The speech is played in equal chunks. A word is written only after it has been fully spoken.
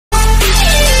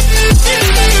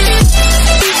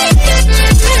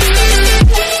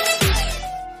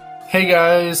Hey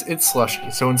guys, it's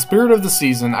Slushie. So in spirit of the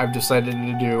season, I've decided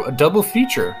to do a double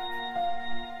feature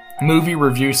movie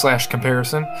review slash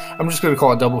comparison. I'm just going to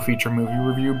call it double feature movie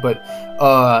review, but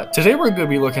today we're going to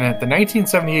be looking at the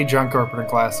 1978 John Carpenter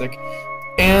classic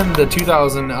and the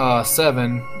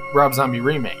 2007 Rob Zombie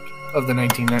remake of the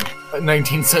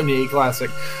 1978 classic.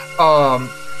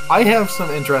 I have some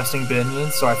interesting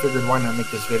opinions, so I figured why not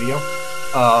make this video.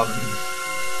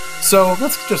 So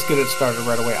let's just get it started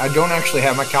right away. I don't actually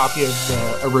have my copy of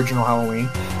the original Halloween.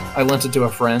 I lent it to a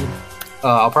friend.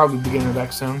 I'll probably be getting it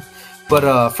back soon.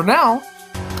 But for now,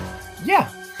 yeah.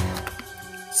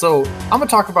 So I'm going to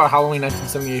talk about Halloween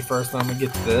 1978 first, then I'm going to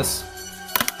get to this.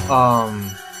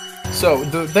 So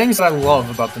the things that I love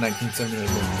about the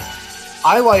 1978 movie.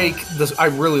 I like this. I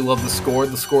really love the score.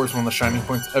 The score is one of the shining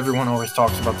points. Everyone always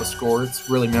talks about the score. It's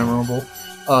really memorable.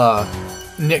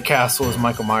 Nick Castle as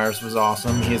Michael Myers was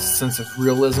awesome. He has a sense of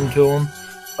realism to him,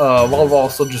 while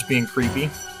also just being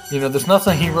creepy. You know, there's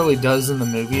nothing he really does in the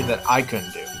movie that I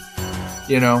couldn't do.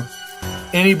 You know,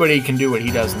 anybody can do what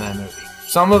he does in that movie.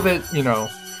 Some of it, you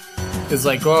know, is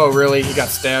like, oh, really? He got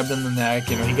stabbed in the neck.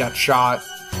 You know, he got shot.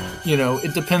 You know,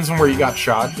 it depends on where you got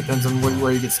shot. Depends on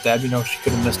where you get stabbed. You know, she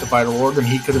could have missed a vital organ.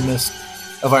 He could have missed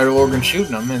a vital organ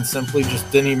shooting him and simply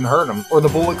just didn't even hurt him. Or the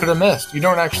bullet could have missed. You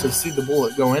don't actually see the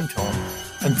bullet go into him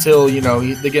until, you know,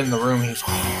 they get in the room. He's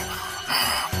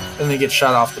and they get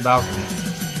shot off the balcony.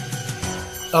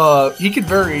 He could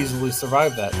very easily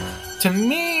survive that. To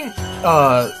me,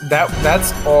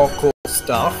 that's all cool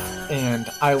stuff, and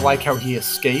I like how he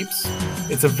escapes.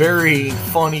 It's a very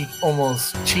funny,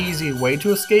 almost cheesy way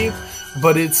to escape,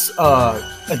 but it's a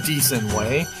decent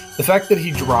way. The fact that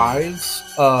he drives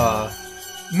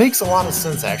makes a lot of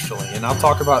sense, actually, and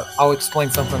I'll explain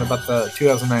something about the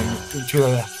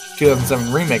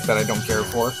 2007 remake that I don't care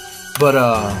for, but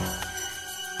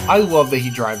I love that he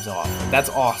drives off. That's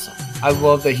awesome. I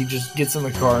love that he just gets in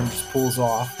the car and just pulls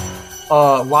off.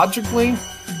 Logically,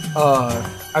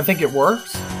 I think it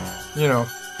works. You know,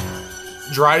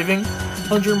 driving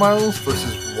 100 miles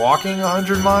versus walking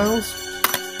 100 miles.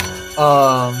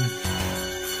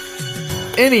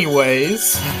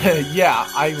 Anyways, yeah,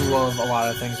 I love a lot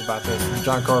of things about this.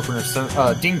 John Carpenter's,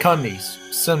 Dean Cundey's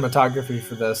cinematography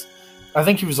for this. I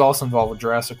think he was also involved with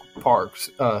Jurassic Park's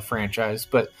franchise,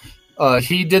 but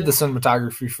he did the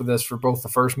cinematography for this for both the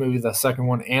first movie, the second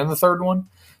one, and the third one.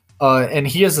 And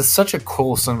he has such a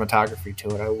cool cinematography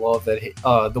to it. I love that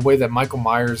the way that Michael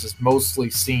Myers is mostly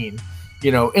seen,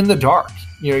 you know, in the dark.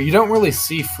 You know, you don't really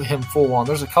see him full on.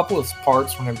 There's a couple of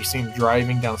parts whenever you see him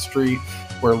driving down the street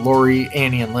where Laurie,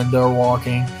 Annie, and Linda are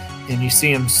walking, and you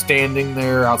see him standing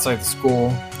there outside the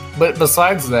school. But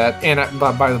besides that, and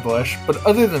by the bush, but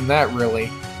other than that,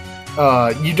 really,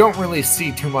 you don't really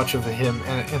see too much of him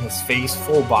in his face,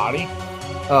 full body.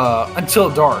 Until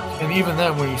dark, and even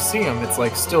then when you see him, it's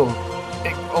like still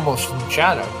almost in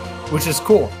shadow, which is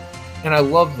cool, and I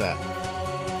love that.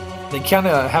 They kind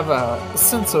of have a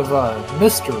sense of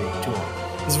mystery to him.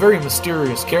 He's a very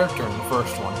mysterious character in the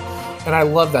first one, and I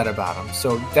love that about him.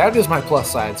 So that is my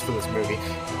plus sides for this movie.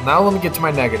 Now let me get to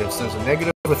my negatives. There's a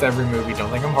negative with every movie. Don't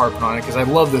think I'm harping on it, because I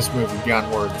love this movie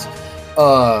beyond words.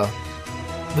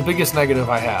 The biggest negative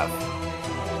I have,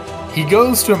 he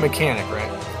goes to a mechanic,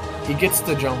 right? He gets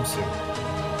the jumpsuit.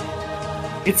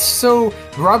 It's so...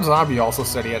 Rob Zombie also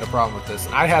said he had a problem with this,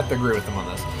 and I have to agree with him on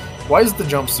this. Why is the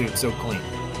jumpsuit so clean?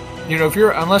 You know,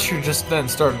 unless you're just then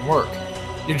starting work,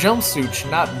 your jumpsuit should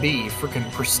not be freaking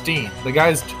pristine. The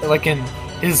guy's, like,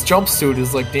 his jumpsuit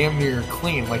is, like, damn near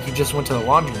clean, like he just went to the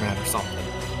laundromat or something,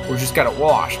 or just got it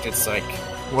washed. It's like,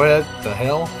 what the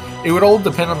hell? It would all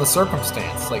depend on the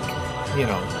circumstance. Like, you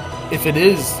know, if it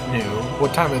is new,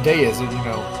 what time of day is it, you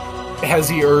know? Has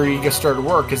he already just started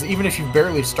work? Because even if you've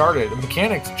barely started, a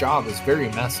mechanic's job is very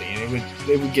messy, and it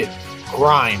would get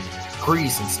grime,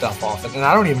 grease, and stuff off it. And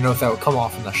I don't even know if that would come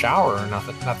off in the shower or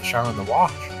nothing, not the shower in the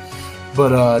wash.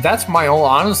 But that's my own,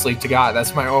 honestly to God,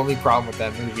 that's my only problem with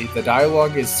that movie. The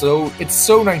dialogue is so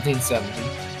 1970,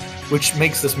 which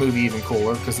makes this movie even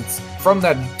cooler because it's from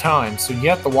that time. So you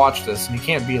have to watch this, and you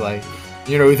can't be like,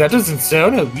 you know, that doesn't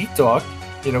sound how we talk,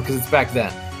 you know, because it's back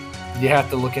then. You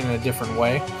have to look in a different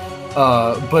way.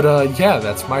 Yeah,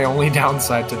 that's my only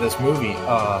downside to this movie.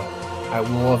 I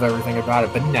love everything about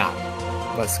it, but now,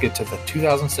 let's get to the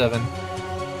 2007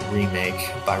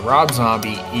 remake by Rob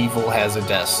Zombie, Evil Has a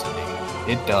Destiny.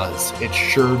 It does. It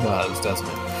sure does, doesn't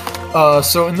it?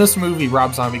 So in this movie,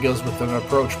 Rob Zombie goes with an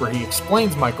approach where he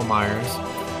explains Michael Myers.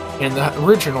 In the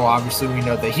original, obviously, we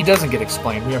know that he doesn't get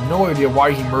explained. We have no idea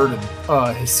why he murdered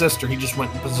his sister. He just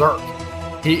went berserk.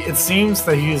 It seems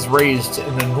that he is raised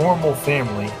in a normal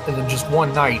family, and then just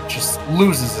one night just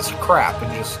loses his crap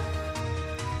and just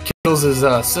kills his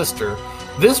sister.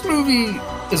 This movie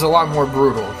is a lot more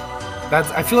brutal.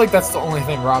 I feel like that's the only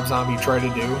thing Rob Zombie tried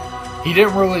to do. He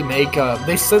didn't really make.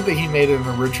 They said that he made an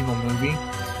original movie.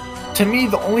 To me,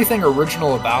 the only thing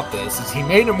original about this is he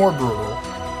made it more brutal.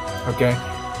 Okay,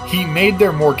 he made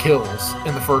there more kills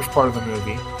in the first part of the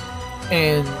movie,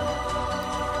 and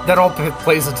that all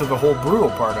plays into the whole brutal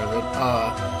part of it.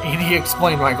 And he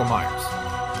explained Michael Myers.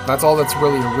 That's all that's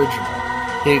really original.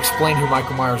 He explained who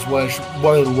Michael Myers was,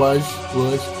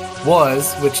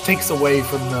 which takes away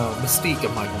from the mystique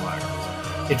of Michael Myers.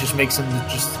 It just makes him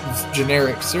just this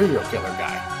generic serial killer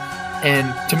guy.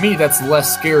 And to me, that's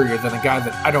less scarier than a guy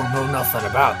that I don't know nothing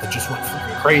about that just went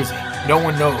fucking crazy. No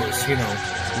one knows,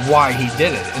 why he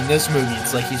did it. In this movie,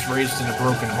 it's like he's raised in a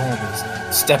broken home. His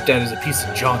stepdad is a piece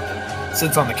of junk and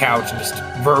sits on the couch and just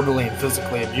verbally and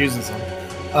physically abuses him.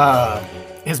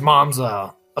 His mom's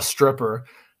a stripper.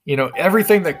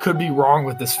 Everything that could be wrong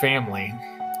with this family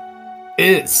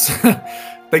is.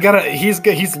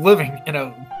 He's living in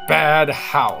a bad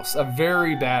house, a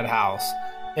very bad house.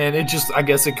 And I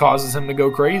guess it causes him to go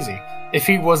crazy. If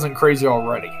he wasn't crazy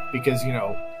already. Because,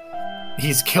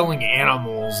 he's killing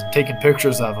animals and taking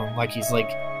pictures of them like he's like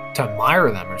to admire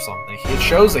them or something. It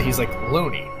shows that he's like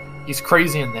loony. He's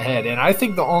crazy in the head. And I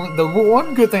think the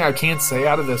one good thing I can't say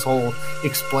out of this whole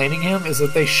explaining him is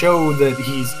that they show that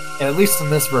he's, at least in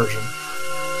this version,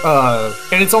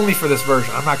 and it's only for this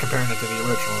version, I'm not comparing it to the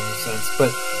original in a sense,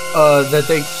 but that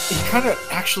he kind of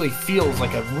actually feels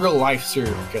like a real life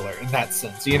serial killer in that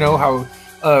sense. You know how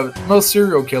most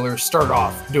serial killers start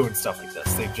off doing stuff like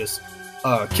this. They just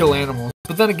kill animals.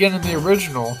 But then again, in the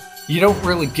original, you don't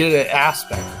really get an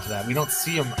aspect of that. We don't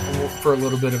see him for a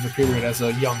little bit of a period as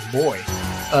a young boy.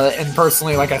 And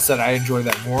personally, like I said, I enjoy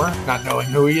that more, not knowing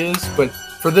who he is. But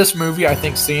for this movie, I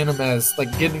think seeing him as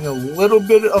like getting a little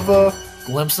bit of a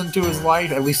glimpse into his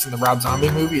life, at least in the Rob Zombie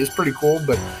movie, is pretty cool.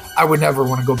 But I would never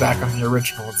want to go back on the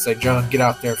original and say, John, get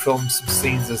out there, film some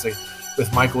scenes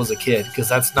with Michael as a kid, because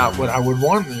that's not what I would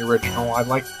want in the original. I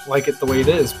like it the way it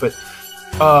is. But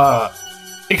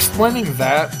explaining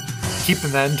that,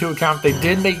 keeping that into account, they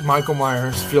did make Michael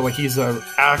Myers feel like he's an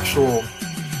actual,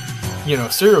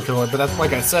 serial killer. But that's,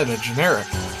 like I said, a generic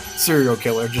serial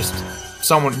killer. Just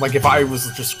someone, like if I was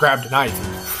just grabbed a knife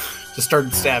and just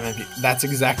started stabbing people, that's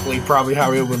exactly probably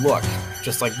how it would look,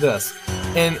 just like this.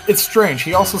 And it's strange.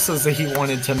 He also says that he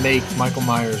wanted to make Michael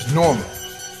Myers normal.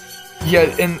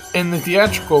 Yet in the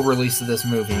theatrical release of this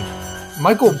movie,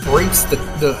 Michael breaks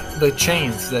the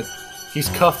chains that he's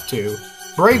cuffed to,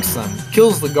 breaks them,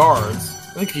 kills the guards.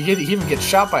 I think he even gets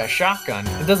shot by a shotgun.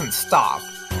 It doesn't stop.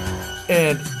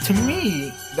 And to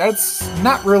me, that's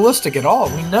not realistic at all.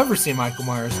 We never see Michael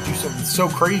Myers do something so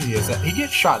crazy as that. He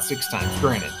gets shot 6 times,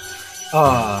 granted.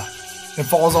 And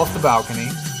falls off the balcony.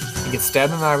 He gets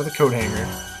stabbed in the eye with a coat hanger.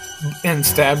 And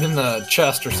stabbed in the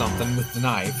chest or something with the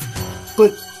knife.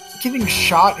 But getting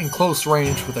shot in close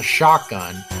range with a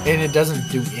shotgun and it doesn't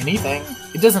do anything?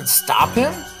 It doesn't stop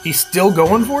him? He's still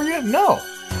going for you? No,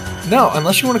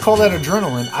 unless you want to call that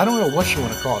adrenaline. I don't know what you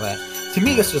want to call that. To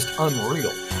me, that's just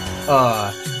unreal.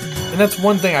 And that's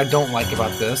one thing I don't like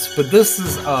about this. But this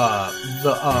is the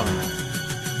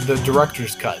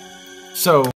director's cut.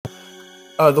 So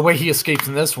the way he escapes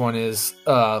in this one is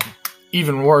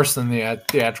even worse than the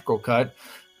theatrical cut.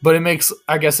 But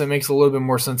I guess it makes a little bit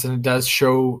more sense, and it does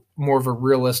show more of a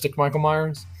realistic Michael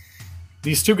Myers.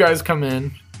 These 2 guys come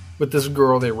in with this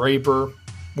girl, they rape her.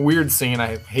 Weird scene,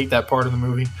 I hate that part of the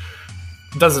movie.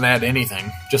 Doesn't add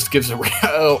anything, just gives a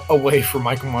way for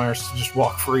Michael Myers to just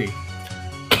walk free.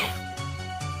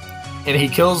 And he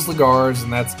kills the guards,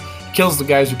 and kills the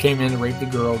guys who came in to rape the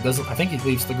girl. I think he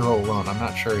leaves the girl alone, I'm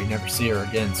not sure. He never see her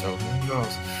again, so who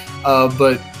knows.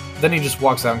 But then he just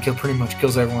walks out and pretty much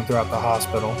kills everyone throughout the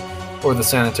hospital or the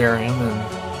sanitarium,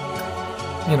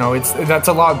 and that's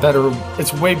a lot better.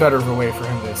 It's way better of a way for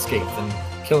him to escape than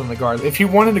killing the guard. If he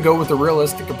wanted to go with a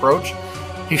realistic approach,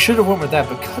 he should have went with that.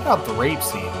 But cut out the rape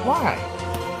scene.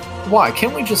 Why?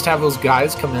 Can't we just have those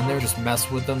guys come in there, just mess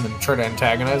with them, and try to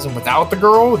antagonize them without the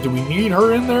girl? Do we need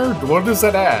her in there? What does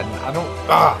that add?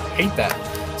 I hate that.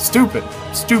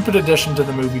 Stupid addition to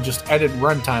the movie. Just added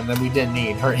runtime that we didn't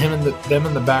need. Them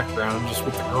in the background, just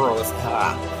with the girl. It's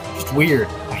just weird.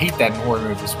 I hate that in horror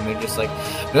movies when they're just like,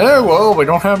 we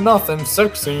don't have nothing.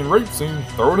 Sex scene, rape scene,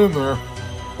 throw it in there,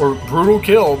 or brutal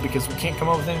kill because we can't come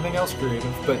up with anything else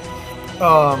creative. But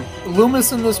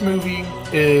Loomis in this movie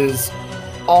is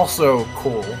also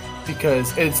cool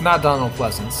because it's not Donald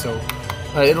Pleasence, so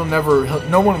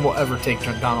no one will ever take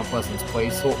Donald Pleasence's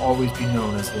place. He'll always be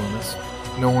known as Loomis.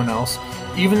 No one else.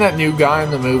 Even that new guy in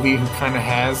the movie who kind of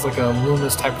has like a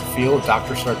Loomis type of feel,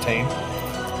 Dr. Sartain,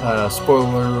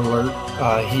 Spoiler alert.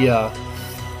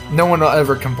 No one will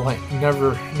ever complain.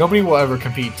 Nobody will ever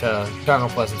compete to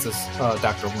Donald Pleasance as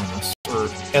Dr. Loomis or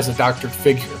as a doctored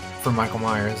figure for Michael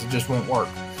Myers. It just won't work.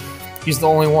 He's the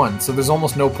only one, so there's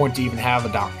almost no point to even have a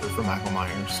doctor for Michael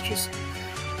Myers. Just,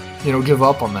 give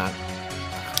up on that.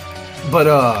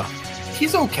 But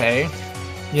he's okay.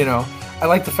 I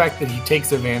like the fact that he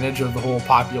takes advantage of the whole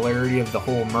popularity of the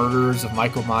whole murders of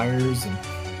Michael Myers, and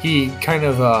he kind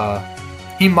of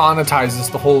he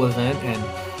monetizes the whole event and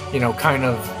kind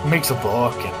of makes a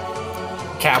book and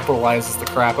capitalizes the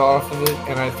crap off of it.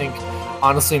 And I think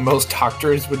honestly most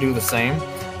doctors would do the same.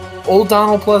 Old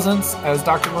Donald Pleasance as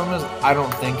Dr. Loomis, I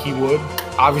don't think he would.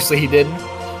 Obviously he didn't,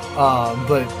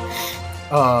 but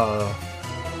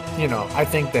I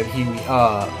think that he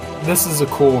this is a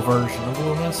cool version of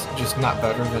Loomis, just not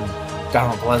better than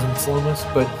Donald Pleasance Loomis.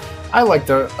 But I like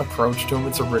the approach to him.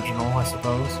 It's original, I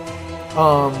suppose.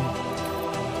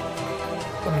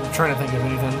 I'm trying to think of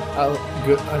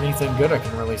anything good I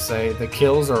can really say. The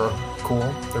kills are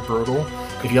cool. They're brutal.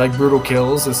 If you like brutal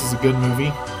kills, this is a good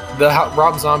movie. The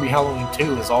Rob Zombie Halloween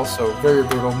 2 is also very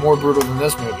brutal, more brutal than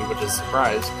this movie, which is a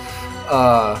surprise.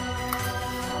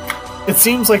 It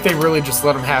seems like they really just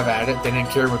let him have at it. They didn't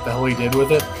care what the hell he did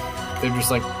with it. They're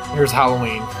just like, here's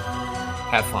Halloween.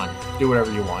 Have fun. Do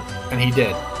whatever you want. And he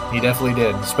did. He definitely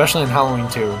did, especially in Halloween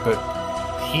 2. But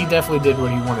he definitely did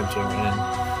what he wanted to, and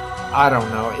I don't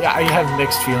know. Yeah, I have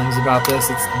mixed feelings about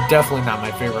this. It's definitely not my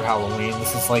favorite Halloween.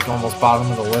 This is like almost bottom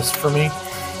of the list for me.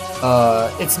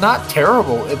 It's not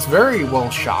terrible. It's very well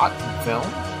shot in film.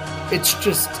 It's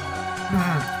just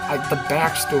the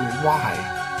backstory. Why?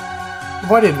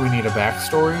 Why did we need a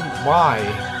backstory? Why?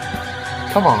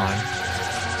 Come on.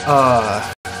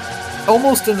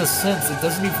 Almost in a sense, it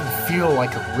doesn't even feel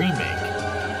like a remake.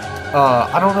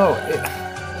 I don't know.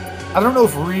 I don't know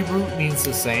if reboot means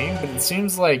the same, but it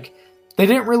seems like they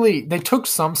didn't really. They took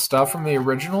some stuff from the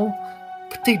original,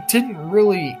 but they didn't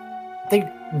really. They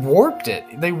warped it.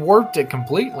 They warped it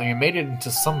completely and made it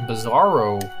into some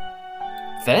bizarro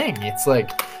thing. It's like,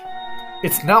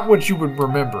 it's not what you would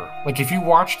remember. Like, if you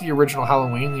watch the original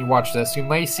Halloween and you watch this, you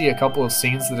may see a couple of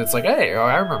scenes that it's like, hey,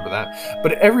 I remember that.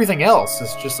 But everything else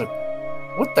is just like,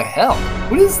 what the hell?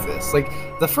 What is this? Like,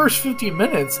 the first 15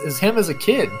 minutes is him as a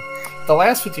kid. The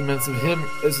last 15 minutes of him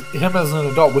is him as an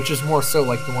adult, which is more so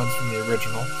like the ones from the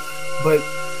original. But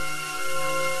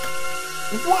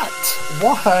what?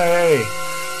 Why?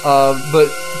 But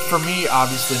for me,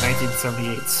 obviously,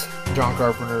 1978's John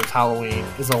Carpenter's Halloween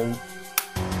is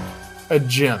a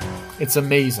gem. It's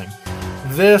amazing.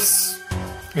 This,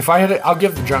 if I had, I'll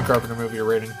give the John Carpenter movie a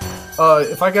rating.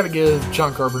 If I got to give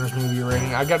John Carpenter's movie a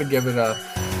rating, I got to give it a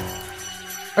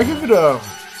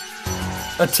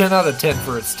 10 out of 10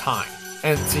 for its time.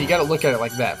 And so you got to look at it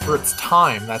like that. For its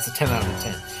time, that's a 10 out of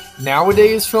 10.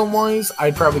 Nowadays, film-wise,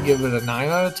 I'd probably give it a 9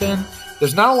 out of 10.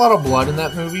 There's not a lot of blood in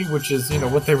that movie, which is,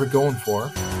 what they were going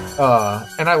for.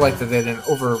 And I like that they didn't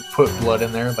put blood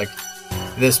in there like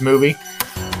this movie.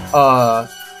 But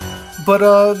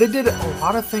they did a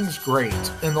lot of things great.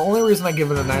 And the only reason I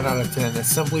give it a 9 out of 10 is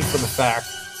simply for the fact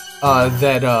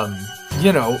that,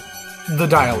 the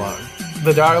dialogue.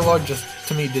 The dialogue just,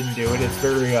 to me, didn't do it.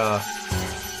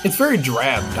 It's very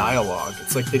drab dialogue.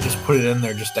 It's like they just put it in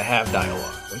there just to have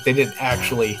dialogue. Like, they didn't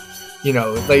actually, I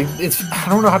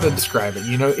don't know how to describe it.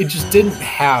 It just didn't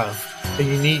have a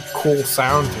unique, cool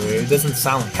sound to it. It doesn't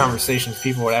sound like conversations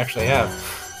people would actually have.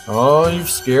 Oh, you've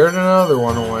scared another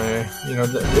one away.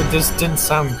 It just didn't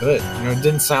sound good. It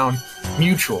didn't sound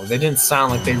mutual. They didn't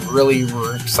sound like they really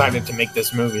were excited to make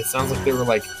this movie. It sounds like they were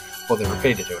like, well, they were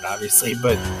paid to do it, obviously,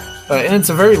 but and it's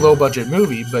a very low-budget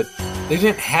movie, but they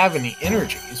didn't have any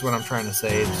energy, is what I'm trying to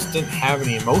say. It just didn't have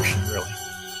any emotion, really.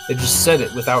 They just said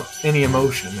it without any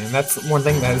emotion, and that's one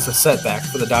thing that is a setback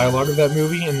for the dialogue of that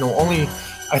movie, and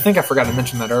I think I forgot to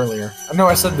mention that earlier. I know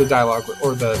I said the dialogue,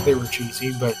 they were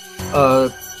cheesy, but,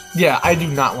 yeah, I do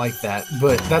not like that,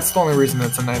 but that's the only reason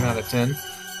it's a 9 out of 10.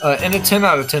 And a 10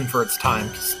 out of 10 for its time,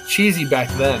 because cheesy back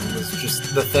then was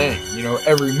just the thing.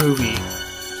 Every movie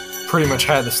pretty much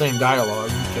had the same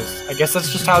dialogue, because I guess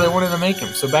that's just how they wanted to make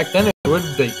them. So back then it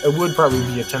would probably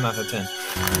be a 10 out of 10.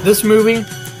 This movie,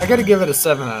 I gotta give it a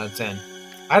 7 out of 10.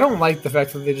 I don't like the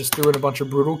fact that they just threw in a bunch of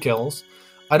brutal kills.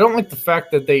 I don't like the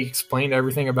fact that they explained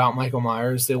everything about Michael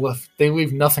Myers. They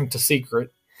leave nothing to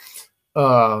secret.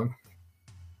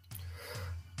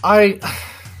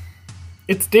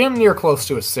 It's damn near close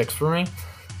to a 6 for me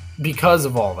because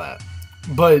of all that.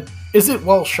 But is it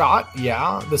well shot?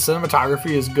 Yeah. The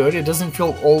cinematography is good. It doesn't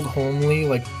feel old homely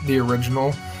like the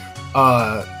original.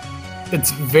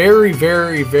 It's very,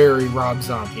 very, very Rob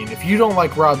Zombie. And if you don't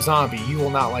like Rob Zombie, you will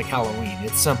not like Halloween.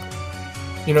 It's simple.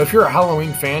 You know, if you're a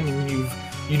Halloween fan and you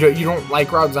don't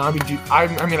like Rob Zombie, I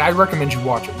mean, I recommend you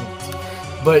watch it once.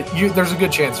 But there's a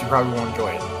good chance you probably won't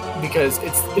enjoy it because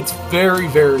it's very,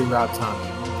 very Rob Zombie,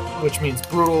 which means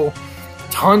brutal,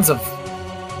 tons of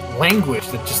language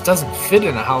that just doesn't fit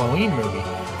in a Halloween movie.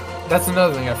 That's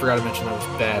another thing I forgot to mention that was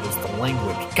bad is the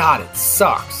language. God, it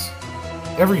sucks.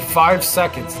 Every 5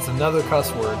 seconds, it's another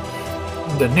cuss word.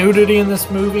 The nudity in this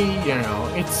movie, you know,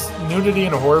 it's nudity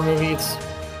in a horror movie.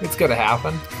 It's gonna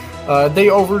happen. They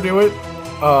overdo it.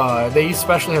 They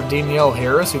especially have Danielle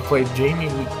Harris, who played Jamie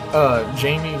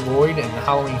Lloyd in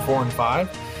Halloween 4 and 5.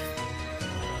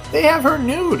 They have her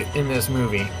nude in this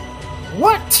movie.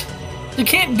 What? You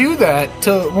can't do that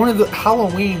to one of the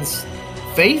Halloween's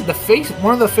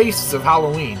one of the faces of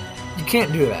Halloween. You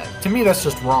can't do that. To me, that's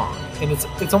just wrong, and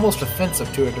it's almost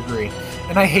offensive to a degree.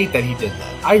 And I hate that he did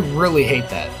that. I really hate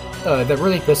that. That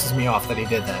really pisses me off that he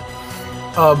did that.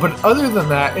 But other than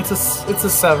that, it's a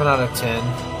 7 out of 10.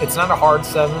 It's not a hard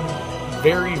 7.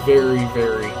 Very, very,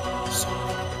 very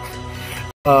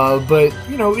soft. But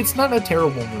you know, it's not a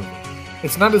terrible movie.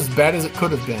 It's not as bad as it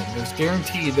could have been. There's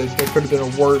guaranteed that there could have been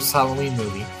a worse Halloween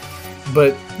movie.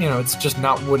 But, you know, it's just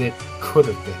not what it could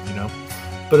have been, you know?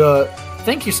 But,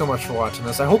 thank you so much for watching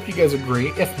this. I hope you guys agree.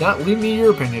 If not, leave me your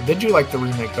opinion. Did you like the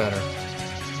remake better?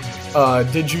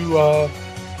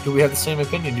 Do we have the same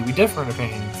opinion? Do we differ in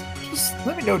opinions? Just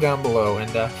let me know down below. And,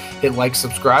 hit like,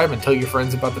 subscribe, and tell your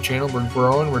friends about the channel. We're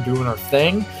growing. We're doing our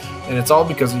thing. And it's all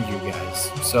because of you guys.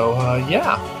 So,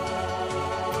 yeah.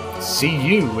 See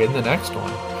you in the next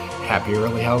one. Happy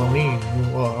early Halloween.